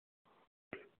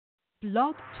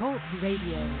Blog Talk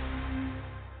Radio.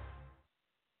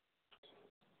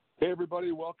 Hey,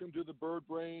 everybody. Welcome to the Bird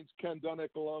Brains. Ken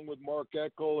Dunnick along with Mark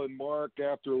Eckel. And Mark,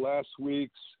 after last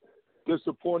week's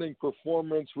disappointing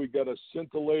performance, we got a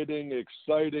scintillating,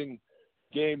 exciting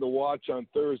game to watch on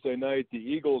Thursday night. The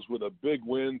Eagles with a big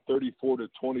win, 34-27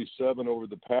 over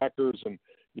the Packers. And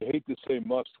you hate to say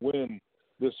must win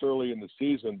this early in the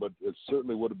season, but it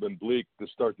certainly would have been bleak to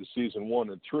start the season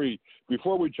 1-3.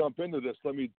 Before we jump into this,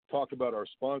 let me talk about our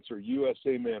sponsor,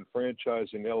 USA Man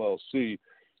Franchising, LLC.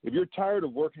 If you're tired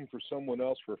of working for someone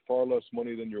else for far less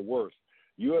money than you're worth,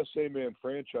 USA Man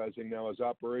Franchising now has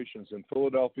operations in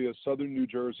Philadelphia, Southern New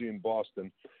Jersey, and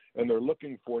Boston, and they're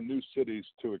looking for new cities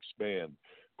to expand.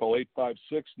 Call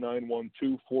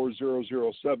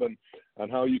 856-912-4007 on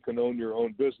how you can own your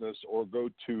own business, or go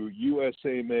to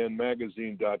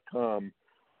usamanmagazine.com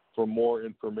for more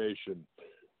information.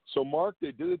 So, Mark,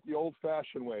 they did it the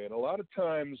old-fashioned way, and a lot of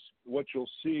times what you'll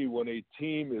see when a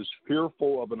team is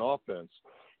fearful of an offense,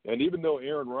 and even though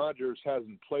Aaron Rodgers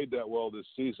hasn't played that well this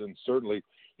season, certainly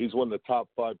he's one of the top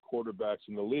 5 quarterbacks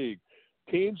in the league,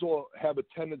 teams will have a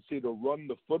tendency to run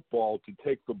the football to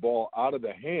take the ball out of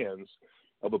the hands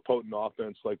of a potent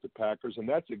offense like the Packers, and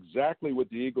that's exactly what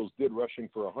the Eagles did, rushing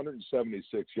for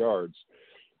 176 yards.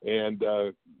 And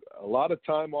a lot of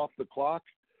time off the clock,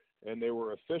 and they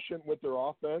were efficient with their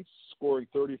offense, scoring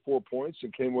 34 points,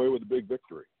 and came away with a big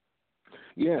victory.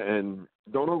 Yeah, and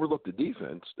don't overlook the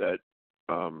defense that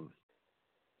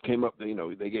came up.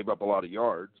 They gave up a lot of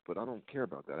yards, but I don't care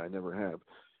about that. I never have.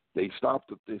 They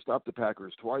stopped the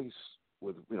Packers twice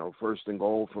with first and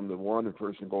goal from the 1 and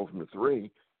first and goal from the 3.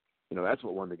 That's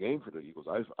what won the game for the Eagles.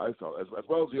 I felt as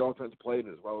well as the offense played,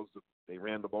 and as well as they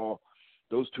ran the ball.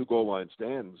 Those 2 goal line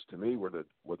stands to me were the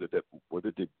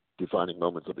defining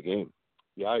moments of the game.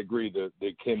 Yeah, I agree that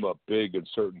they came up big in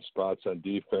certain spots on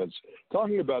defense.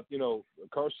 Talking about,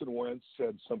 Carson Wentz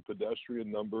had some pedestrian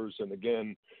numbers, and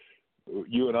again,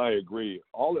 you and I agree.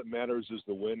 All that matters is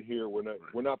the win here.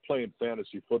 We're not playing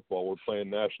fantasy football. We're playing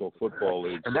National Football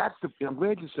League. And I'm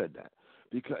glad you said that,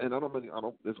 because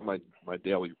this is my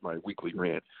weekly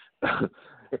rant.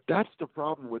 That's the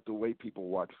problem with the way people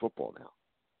watch football now,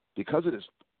 because it is.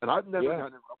 And I've never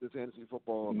gotten involved in fantasy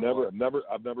football. I've never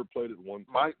played it one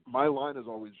time. My line has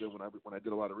always been, when I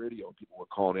did a lot of radio and people would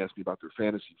call and ask me about their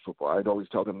fantasy football, I'd always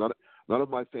tell them none of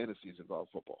my fantasies involve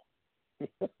football. And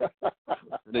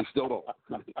they still don't.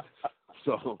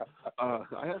 So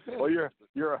I have fantasy. Well,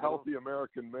 you're a healthy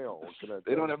American male.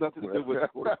 They don't have nothing to do with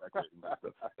quarterback rating.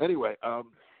 Anyway,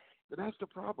 that's the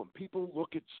problem. People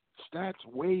look at stats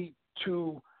way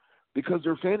too, because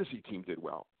their fantasy team did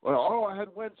well. Oh, I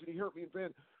had Wentz and he hurt me in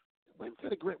fantasy.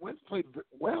 Wentz played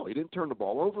well. He didn't turn the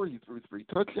ball over. He threw 3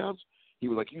 touchdowns. He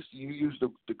was, like you used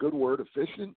the good word,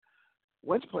 efficient.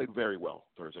 Wentz played very well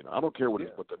Thursday night. I don't care what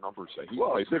the numbers say. He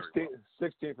played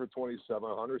 16 for 27,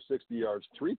 160 yards,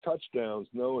 3 touchdowns,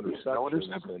 no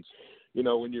interceptions.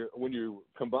 When you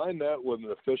combine that with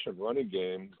an efficient running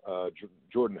game,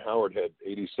 Jordan Howard had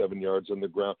 87 yards on the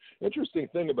ground. Interesting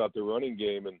thing about the running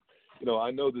game, and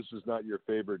I know this is not your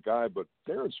favorite guy, but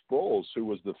Darren Sproles, who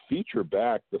was the feature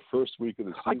back the first week of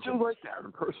the season. I do like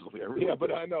Darren personally. Yeah,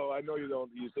 but I know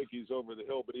you think he's over the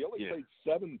hill, but he only played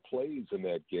 7 plays in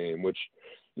that game, which,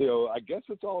 I guess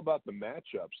it's all about the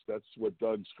matchups. That's what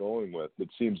Doug's going with.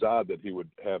 It seems odd that he would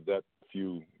have that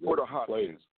few plays.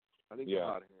 Hand. I think the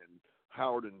hot hand.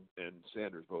 Howard and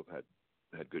Sanders both had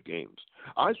good games.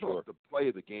 I thought the play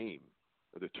of the game,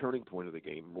 or the turning point of the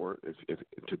game, more if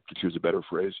to choose a better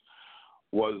phrase,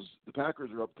 was the Packers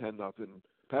are up 10-0.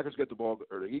 Packers get the ball,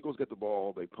 or the Eagles get the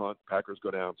ball. They punt. Packers go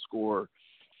down, score.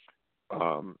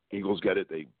 Eagles get it.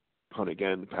 They punt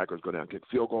again. The Packers go down, kick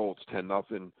field goal. It's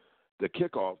 10-0. The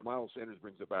kickoff, Miles Sanders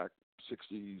brings it back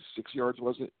 66 yards,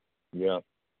 was it? Yeah.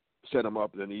 Set them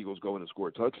up, and then the Eagles go in and score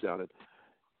a touchdown. And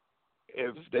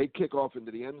if they kick off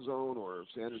into the end zone, or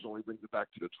if Sanders only brings it back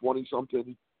to the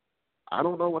 20-something, I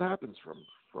don't know what happens from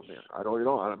there. I don't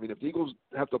know. I mean, if the Eagles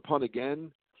have to punt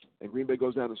again, and Green Bay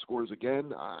goes down and scores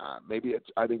again, I think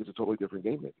it's a totally different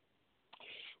game, maybe.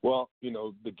 Well,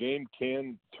 the game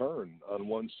can turn on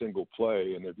one single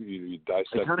play, and if you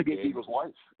dissect it kind of gave the Eagles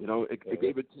life. It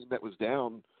gave a team that was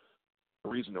down a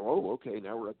reason to, okay,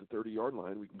 now we're at the 30-yard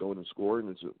line. We can go in and score, and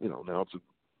now it's a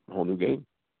whole new game.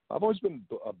 I've always been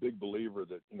a big believer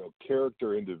that,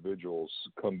 character individuals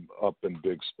come up in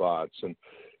big spots. And,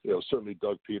 certainly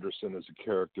Doug Peterson is a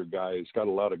character guy. He's got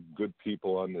a lot of good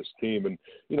people on this team. And,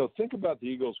 think about the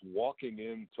Eagles walking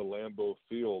into Lambeau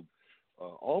Field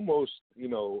almost,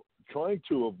 trying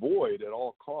to avoid at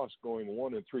all costs going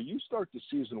 1-3. You start the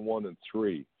season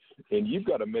 1-3, and you've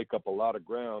got to make up a lot of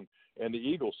ground. And the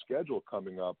Eagles' schedule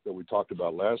coming up that we talked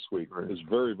about last week is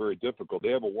very, very difficult. They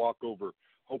have a walkover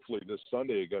hopefully this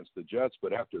Sunday against the Jets,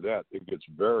 but after that it gets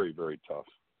very, very tough.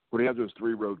 When they have those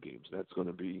 3 road games, that's going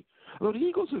to be. Although the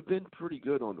Eagles have been pretty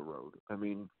good on the road. I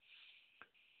mean,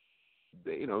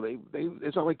 they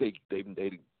it's not like they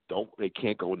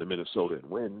can't go into Minnesota and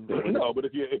win. No, but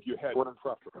if you had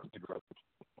preference.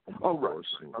 Oh,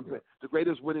 right. The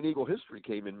greatest win in Eagle history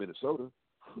came in Minnesota.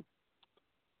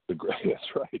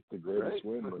 That's right. The greatest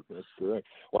win. That's correct.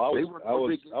 Well, I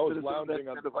was lounging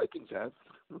on the Vikings have.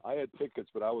 I had tickets,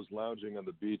 but I was lounging on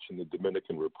the beach in the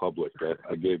Dominican Republic.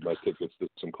 I gave my tickets to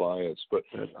some clients. But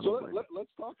so let's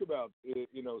talk about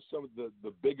some of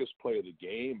the biggest play of the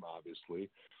game. Obviously,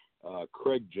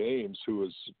 Craig James, who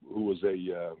was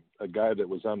a guy that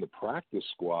was on the practice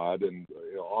squad and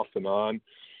off and on.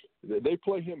 They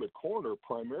play him at corner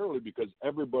primarily because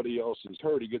everybody else is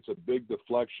hurt. He gets a big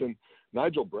deflection.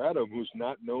 Nigel Bradham, who's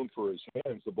not known for his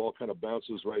hands, the ball kind of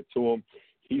bounces right to him.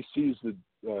 He seals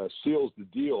the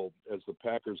deal as the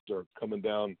Packers are coming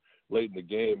down late in the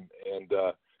game. And,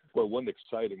 one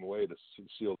exciting way to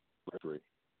seal the victory.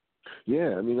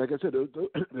 Yeah, I mean, like I said,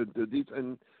 the deep,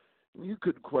 and you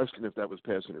could question if that was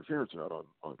pass interference or not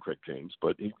on Craig James,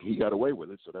 but he got away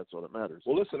with it, so that's all that matters.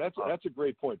 Well, listen, that's a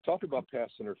great point. Talk about pass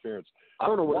interference. I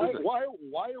don't know why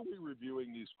are we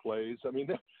reviewing these plays? I mean,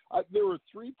 there were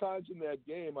 3 times in that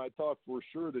game I thought for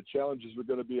sure the challenges were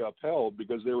going to be upheld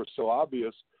because they were so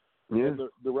obvious. Yeah. And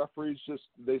the referees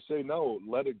they say no,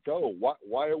 let it go.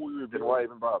 Why are we reviewing? And why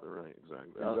even bother? Right,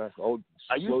 exactly.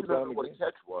 I used to know what a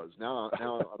catch was. Now I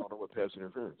don't know what pass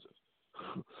interference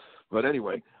is. But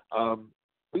anyway,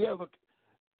 yeah, look,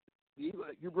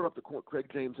 you brought up the Craig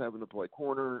James having to play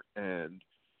corner, and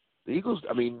the Eagles.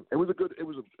 I mean, it was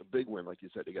a big win, like you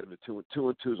said. They got them to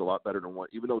 2-2 is a lot better than 1.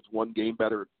 Even though it's 1 game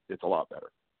better, it's a lot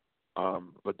better.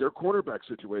 But their cornerback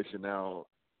situation now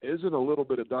is in a little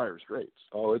bit of dire straits.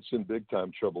 Oh, it's in big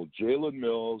time trouble. Jalen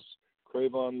Mills,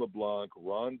 Cravon LeBlanc,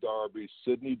 Ron Darby,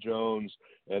 Sidney Jones,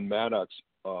 and Maddox.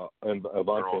 And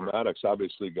Avante Maddox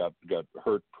obviously got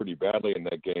hurt pretty badly in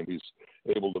that game. He's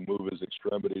able to move his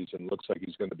extremities and looks like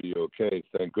he's going to be okay,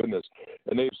 thank goodness.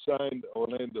 And they've signed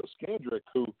Orlando Scandrick,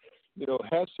 who,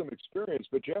 has some experience,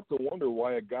 but you have to wonder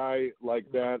why a guy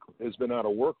like that has been out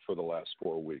of work for the last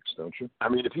 4 weeks, don't you? I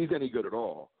mean, if he's any good at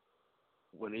all,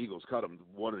 when the Eagles cut him,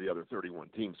 one of the other 31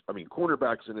 teams. I mean,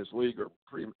 cornerbacks in this league are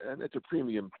and it's a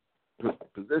premium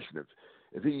position.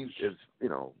 If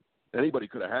anybody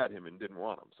could have had him and didn't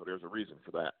want him, so there's a reason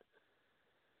for that.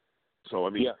 So, I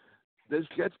mean, This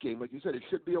Jets game, like you said, it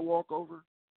should be a walkover.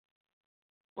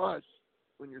 But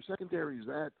when your secondary is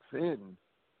that thin.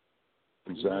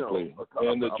 Exactly.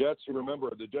 And the Jets, remember,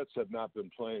 the Jets have not been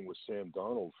playing with Sam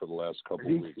Darnold for the last couple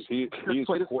of weeks.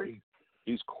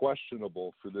 He's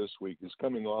questionable for this week. He's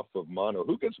coming off of mono.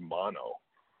 Who gets mono?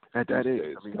 At that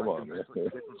age. I mean, come on, man.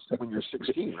 When you're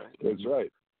 16, right? That's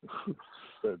right.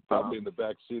 Probably in the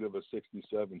back seat of a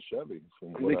 '67 Chevy,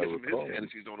 from what I recall.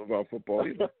 Fantasies don't involve football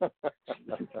either.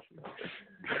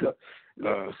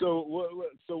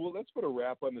 So let's put a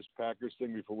wrap on this Packers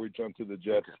thing before we jump to the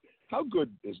Jets. Okay. How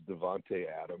good is Davante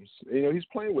Adams? He's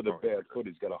playing with a bad foot.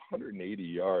 He's got 180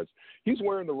 yards. He's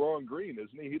wearing the wrong green,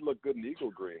 isn't he? He'd look good in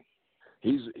Eagle green.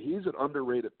 He's an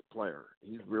underrated player.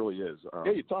 He really is.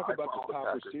 You talk about the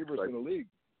top receivers in the league.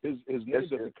 His name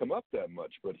doesn't come up that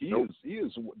much, but he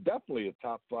is definitely a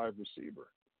top 5 receiver.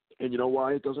 And you know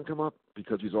why it doesn't come up?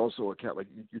 Because he's also like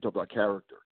you talk about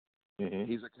character.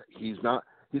 Mm-hmm. He's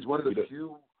one of the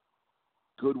few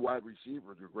good wide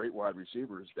receivers or great wide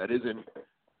receivers that isn't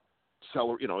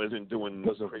isn't doing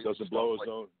doesn't blow his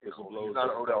own. He's not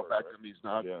Odell Beckham. He's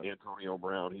not Antonio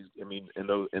Brown.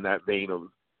 In that vein of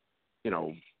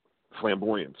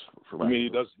flamboyance. He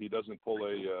doesn't pull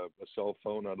a cell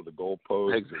phone out of the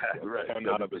goalpost. Exactly right. Pen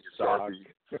out of his sock.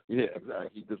 Yeah, exactly.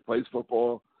 He just plays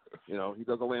football. He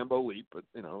does a Lambeau leap, but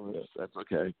that's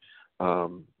okay.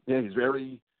 He's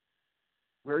very,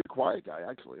 very quiet guy.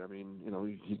 Actually, I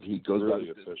mean, he goes really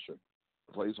efficient,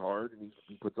 plays hard, and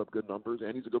he puts up good numbers,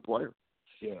 and he's a good player.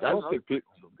 Yeah,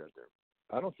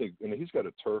 I don't think, and he's got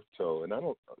a turf toe, and I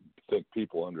don't think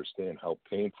people understand how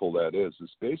painful that is.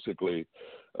 It's basically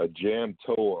a jammed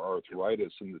toe or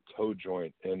arthritis in the toe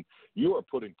joint, and you are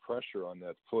putting pressure on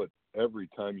that foot every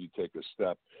time you take a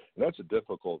step. And that's a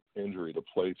difficult injury to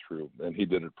play through, and he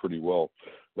did it pretty well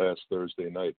last Thursday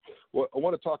night. Well, I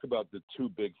want to talk about the 2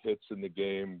 big hits in the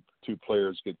game. 2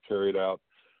 players get carried out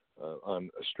on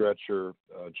a stretcher.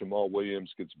 Jamal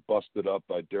Williams gets busted up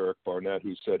by Derek Barnett,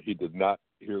 who said he did not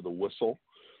hear the whistle.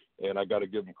 And I got to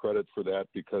give him credit for that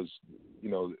because,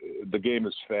 the game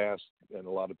is fast, and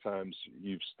a lot of times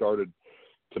you've started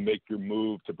to make your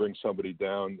move to bring somebody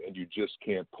down, and you just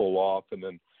can't pull off. And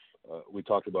then we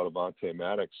talked about Avonte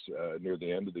Maddox near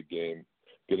the end of the game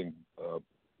getting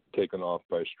taken off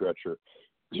by a stretcher.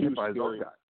 Too scary.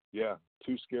 Yeah,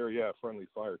 too scary. Yeah, friendly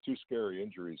fire. Too scary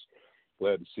injuries.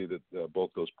 Glad to see that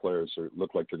both those players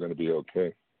look like they're going to be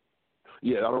okay.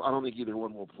 Yeah, I don't think either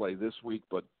one will play this week,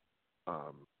 but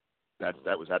that's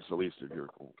the least of your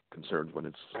concerns when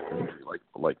it's an injury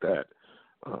like that.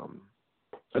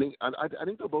 I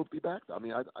think they'll both be back. I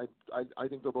mean, I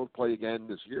think they'll both play again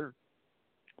this year,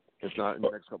 if not in the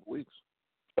next couple of weeks.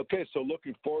 Okay, so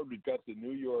looking forward, we've got the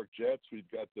New York Jets. We've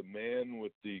got the man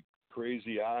with the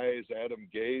crazy eyes, Adam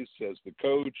Gase, as the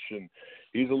coach, and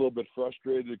he's a little bit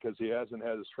frustrated because he hasn't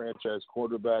had his franchise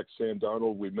quarterback, Sam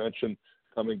Darnold. We mentioned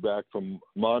coming back from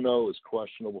mono is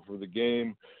questionable for the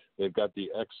game. They've got the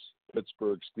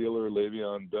ex-Pittsburgh Steeler,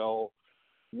 Le'Veon Bell.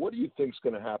 What do you think is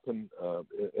going to happen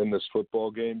in this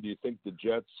football game? Do you think the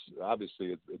Jets,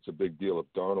 obviously it's a big deal if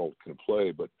Darnold can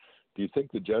play, but do you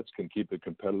think the Jets can keep it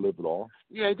competitive at all?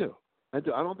 Yeah, I do. I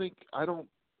don't.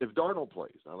 If Darnold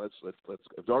plays, now let's.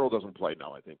 If Darnold doesn't play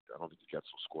now, I don't think the Jets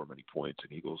will score many points,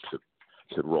 and Eagles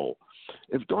should roll.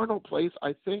 If Darnold plays,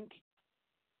 I think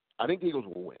the Eagles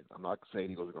will win. I'm not saying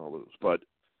the Eagles are going to lose, but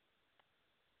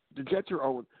the Jets are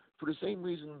for the same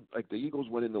reason like the Eagles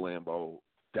went into Lambeau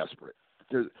desperate.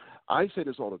 I say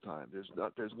this all the time.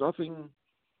 There's nothing.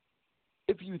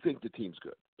 If you think the team's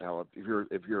good, now if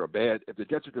the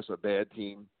Jets are just a bad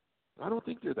team, I don't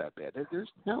think they're that bad. There's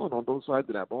talent on both sides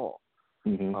of that ball.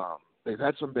 Mm-hmm. They've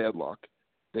had some bad luck.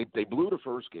 They blew the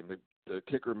first game. The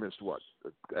kicker missed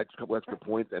a couple extra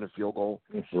points and a field goal.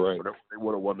 Right. They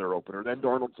would have won their opener. Then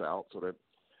Darnold's out, so that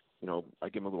I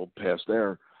give him a little pass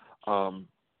there.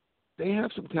 They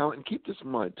have some talent, and keep this in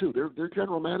mind too. Their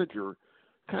general manager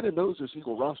kind of knows this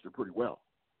Eagle roster pretty well.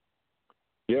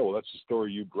 Yeah, well, that's the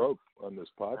story you broke on this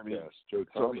podcast, Joe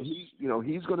Thomas. So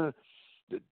he's going to.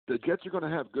 The Jets are going to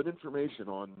have good information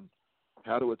on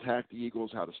how to attack the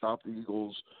Eagles, how to stop the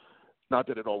Eagles. Not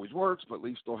that it always works, but at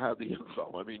least they'll have the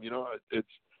info. I mean,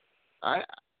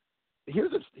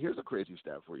 here's a crazy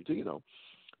stat for you too.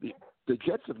 The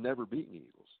Jets have never beaten the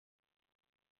Eagles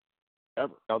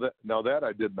ever. Now that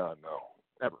I did not know.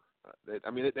 Ever.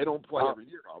 They don't play every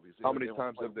year, obviously. How many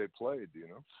times have they played? Do you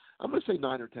know? I'm going to say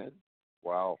 9 or 10.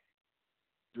 Wow.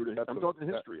 I'm talking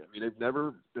history.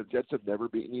 The Jets have never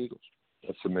beaten the Eagles.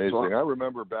 That's amazing. I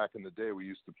remember back in the day we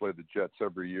used to play the Jets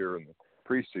every year in the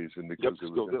preseason because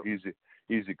it was an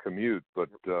easy commute. But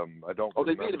I don't. Oh,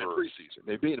 they beat them in preseason.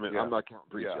 They beat them in. Yeah. I'm not counting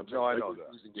preseason. Yeah. No, I know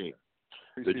that. Preseason game.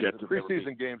 The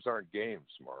preseason games aren't games,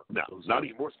 Mark. No, not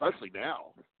anymore. Especially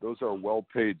now. Those are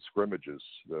well-paid scrimmages.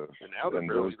 And now they're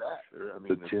barely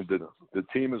that. The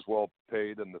team is well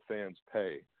paid, and the fans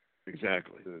pay.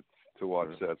 Exactly. To watch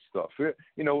that stuff.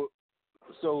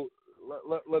 So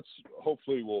let's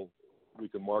hopefully we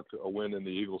can mark a win in the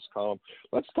Eagles column.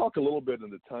 Let's talk a little bit in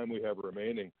the time we have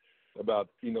remaining about,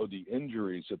 the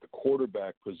injuries at the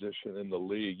quarterback position in the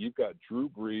league. You've got Drew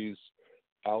Brees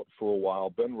out for a while,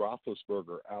 Ben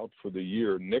Roethlisberger out for the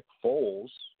year, Nick Foles,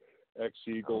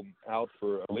 ex-Eagle, out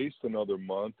for at least another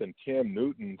month, and Cam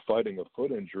Newton fighting a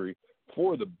foot injury.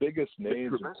 Four of the biggest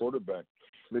names in quarterback.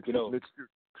 And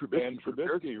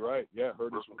Trubisky, right? Yeah,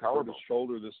 hurt his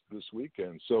shoulder this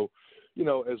weekend. So,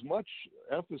 as much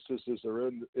emphasis as there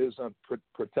is on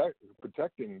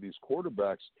protecting these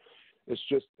quarterbacks, it's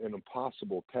just an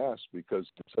impossible task because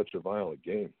it's such a violent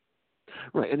game.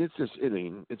 Right, and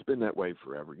it's been that way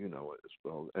forever. As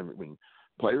well.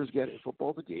 Players get in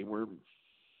football the game where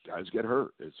guys get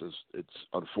hurt. It's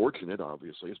unfortunate,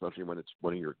 obviously, especially when it's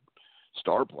one of your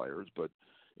star players, but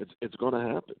it's going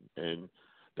to happen. And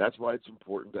that's why it's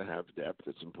important to have depth.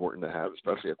 It's important to have,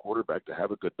 especially a quarterback, to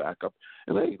have a good backup.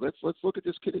 And hey, let's look at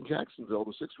this kid in Jacksonville,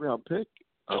 the 6th-round pick.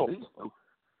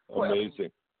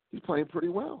 Amazing. He's playing pretty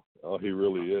well. Oh, he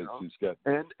really is. He's got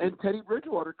and Teddy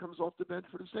Bridgewater comes off the bench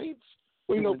for the Saints.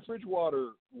 Well, Bridgewater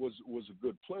was a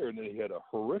good player, and then he had a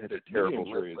horrific terrible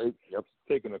injury. It's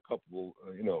taken a couple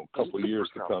of years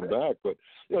to come back. But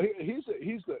he's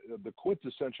the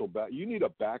quintessential back. You need a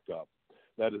backup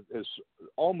that is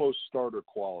almost starter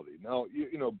quality. Now,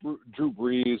 Drew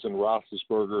Brees and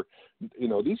Roethlisberger,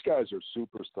 these guys are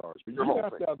superstars. But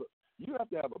you have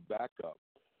to have a backup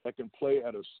that can play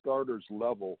at a starter's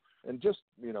level. And just,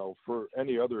 for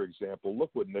any other example,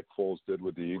 look what Nick Foles did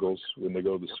with the Eagles when they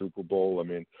go to the Super Bowl. I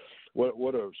mean,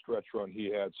 what a stretch run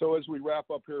he had. So as we wrap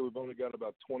up here, we've only got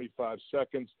about 25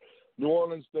 seconds. New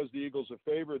Orleans does the Eagles a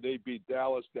favor. They beat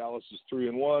Dallas. Dallas is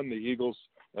 3-1. The Eagles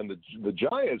and the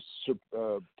Giants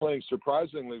playing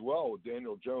surprisingly well with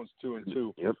Daniel Jones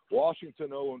 2-2. Yep. Washington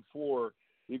 0-4.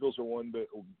 Eagles are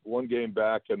one game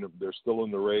back, and they're still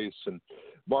in the race. And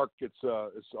Mark, it's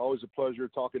always a pleasure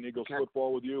talking Eagles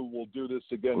football with you. We'll do this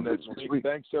again next week.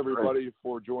 Thanks everybody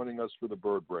for joining us for the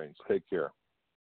Bird Brains. Take care.